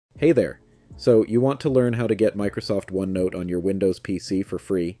Hey there! So, you want to learn how to get Microsoft OneNote on your Windows PC for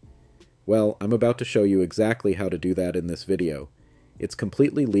free? Well, I'm about to show you exactly how to do that in this video. It's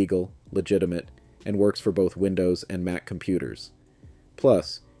completely legal, legitimate, and works for both Windows and Mac computers.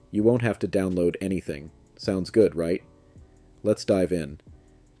 Plus, you won't have to download anything. Sounds good, right? Let's dive in.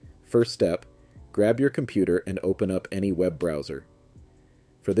 First step, grab your computer and open up any web browser.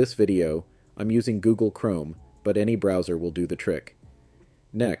 For this video, I'm using Google Chrome, but any browser will do the trick.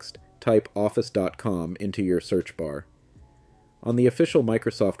 Next, type office.com into your search bar. On the official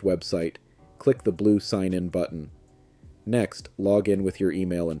Microsoft website, click the blue Sign In button. Next, log in with your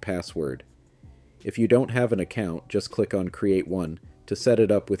email and password. If you don't have an account, just click on Create One to set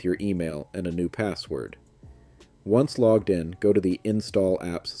it up with your email and a new password. Once logged in, go to the Install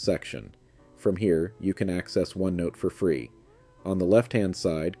Apps section. From here, you can access OneNote for free. On the left-hand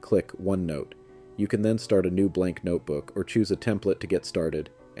side, click OneNote. You can then start a new blank notebook or choose a template to get started,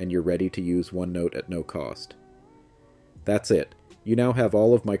 and you're ready to use OneNote at no cost. That's it. You now have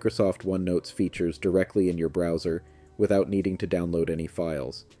all of Microsoft OneNote's features directly in your browser without needing to download any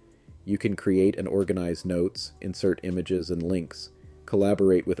files. You can create and organize notes, insert images and links,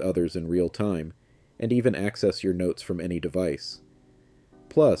 collaborate with others in real time, and even access your notes from any device.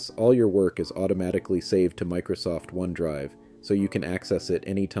 Plus, all your work is automatically saved to Microsoft OneDrive, so you can access it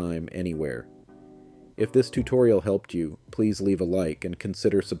anytime, anywhere. If this tutorial helped you, please leave a like and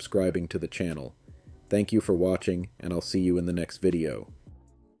consider subscribing to the channel. Thank you for watching, and I'll see you in the next video.